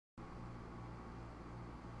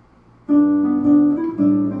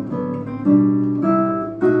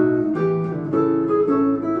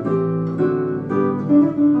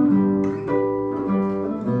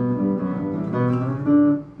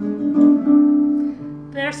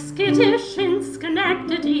They're skittish in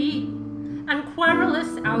Schenectady and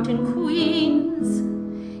querulous out in Queens.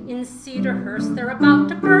 In Cedarhurst they're about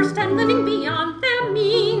to burst and living beyond their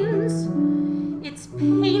means. It's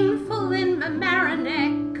painful in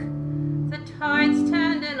Mamaroneck, the tides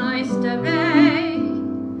stand in Oyster Bay.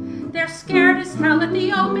 They're scared as hell at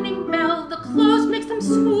the opening bell, the close makes them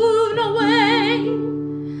swoon away.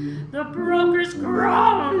 The brokers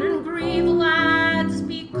groan and grieve, lads,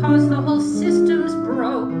 because the whole system's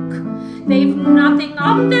broke. They've nothing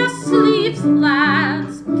up their sleeves,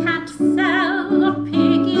 lads, can't sell a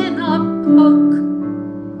pig in a poke.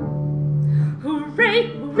 Hooray,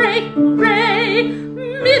 hooray, hooray,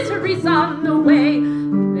 misery's on the way.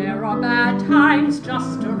 There are bad times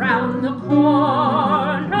just around the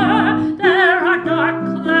corner. There are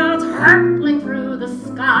dark clouds hurtling through the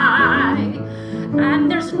sky.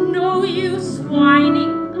 And there's no use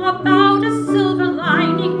whining about a silver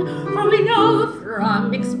lining, for we know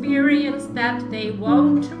from experience that they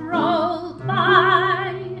won't roll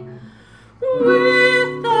by.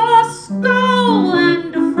 With a scowl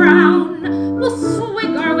and a frown, we'll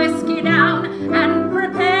swig our whiskey down and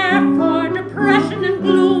prepare for depression and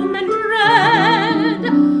gloom and dread.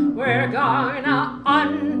 We're gonna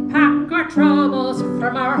unpack our troubles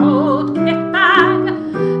from our old kit bag,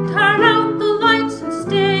 turn out the lights and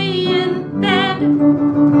stay in bed.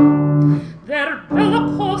 They're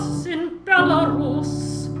bellicose in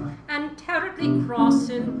Belarus and terribly cross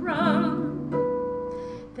in Rome.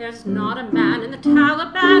 There's not a man in the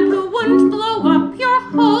Taliban who wouldn't blow up your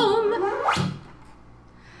home.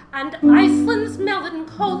 And Iceland's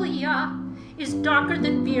melancholia is darker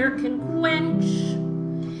than beer can quench.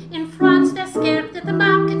 In France they're scared that the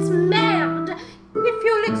market's merde, if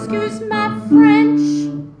you'll excuse my French.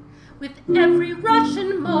 With every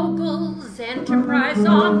Russian mogul's enterprise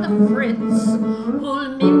on the fritz, who'll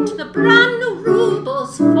mint the brand new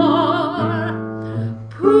rubles for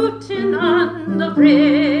Putin on the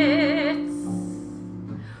Ritz.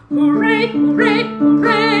 Hooray, hooray,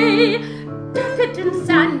 hooray, decadence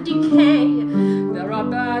and decay. There are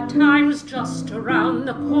bad times just around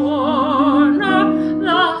the corner.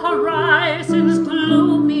 The horizon's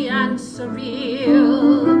gloomy and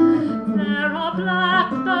surreal. There are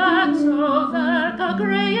blackbirds over the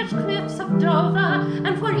greyish cliffs of Dover,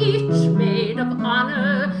 and for each maid of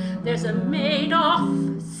honor there's a maid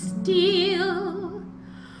of steel.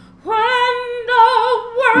 When the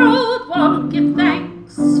world won't give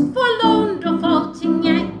thanks for loan defaulting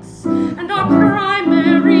Yanks, and our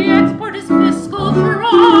primary export is fiscal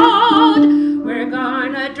fraud, we're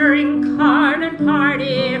gonna drink hard and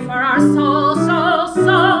party for our soul songs,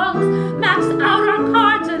 max out our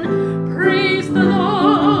cards and praise the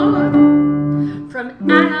Lord. From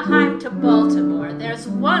Anaheim to Baltimore, there's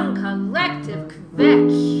one collective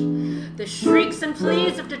kvetch. The shrieks and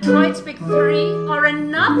pleas of Detroit's Big Three are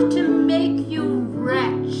enough to make you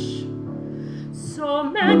wretch. So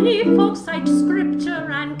many folks cite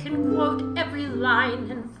scripture and can quote every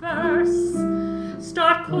line and verse.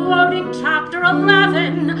 Start quoting chapter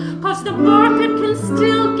 11, 'cause the market can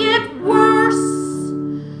still get worse.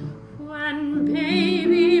 When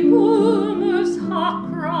baby boomers hawk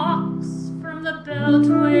rocks from the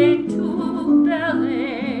Beltway to Bel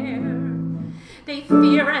Air, they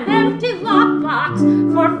fear an empty lockbox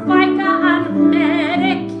for FICA and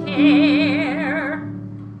Medicare.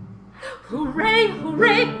 Hooray,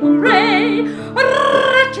 hooray, hooray,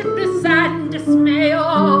 wretchedness and dismay.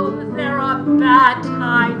 Oh, there are bad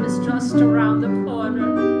times just around the corner.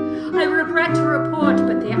 I regret to report,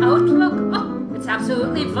 but the outlook, it's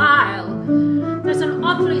absolutely vile. There's an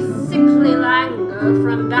awfully sickly languor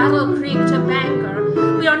from Battle Creek to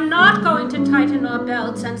Bangor. We are not going to tighten our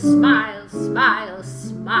belts and smile, smile,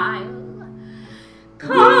 smile.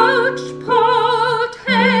 Couch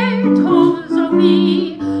potatoes are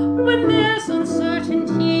we. When there's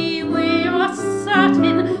uncertainty, we are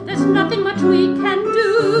certain there's nothing much we can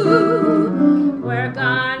do. We're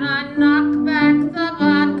gonna knock back the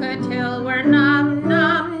vodka till we're numb,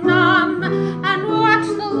 numb, numb, and watch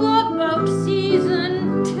the Love Boat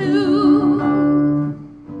Season 2.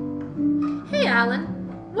 Hey, Alan,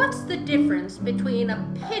 what's the difference between a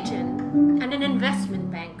pigeon and an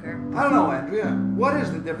investment banker? I don't know, Andrea. What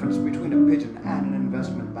is the difference between a pigeon and an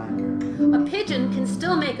investment banker? A pigeon can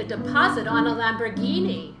still make a deposit on a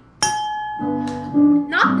Lamborghini.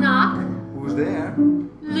 Knock, knock. Who's there?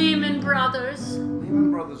 Lehman Brothers.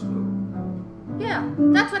 Lehman Brothers who? Yeah,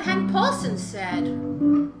 that's what Hank Paulson said.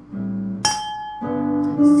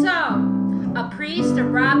 So, a priest, a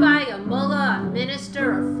rabbi, a mullah, a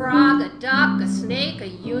minister, a frog, a duck, a snake, a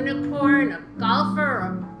unicorn, a golfer,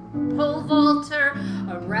 a pole vaulter,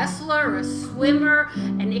 a wrestler, a swimmer,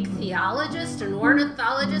 an ichthyologist, an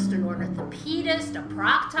ornithologist, an orthopedist, a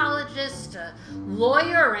proctologist, a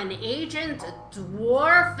lawyer, an agent, a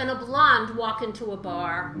dwarf, and a blonde walk into a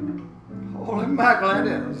bar. Holy mackerel,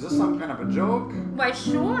 that is this some kind of a joke? Why,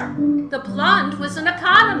 sure. The blonde was an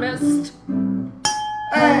economist.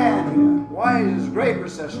 And why is Great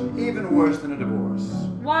Recession even worse than a divorce?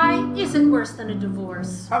 Why is it worse than a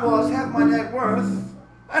divorce? I was half my net worth,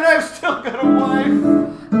 and I've still got a wife.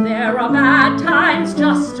 There are bad times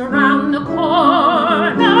just around the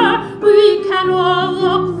corner. We can all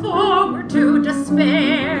look forward to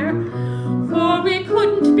despair. For we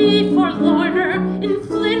couldn't be forlorner in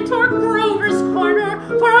Flint or Grover's Corner,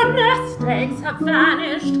 for our nest eggs have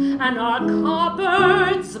vanished and our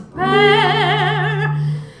cupboards bare.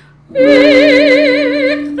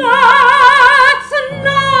 If that's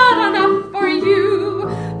not enough for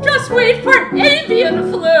you, just wait for avian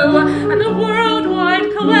flu and the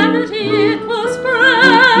worldwide calamity it will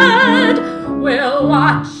spread. We'll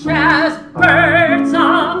watch as birds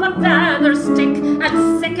of a feather stick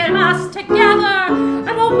and sicken us together, and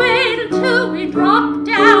we'll wait until we drop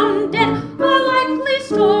down dead. A likely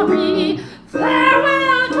story.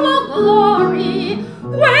 Farewell to glory.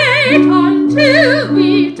 Wait until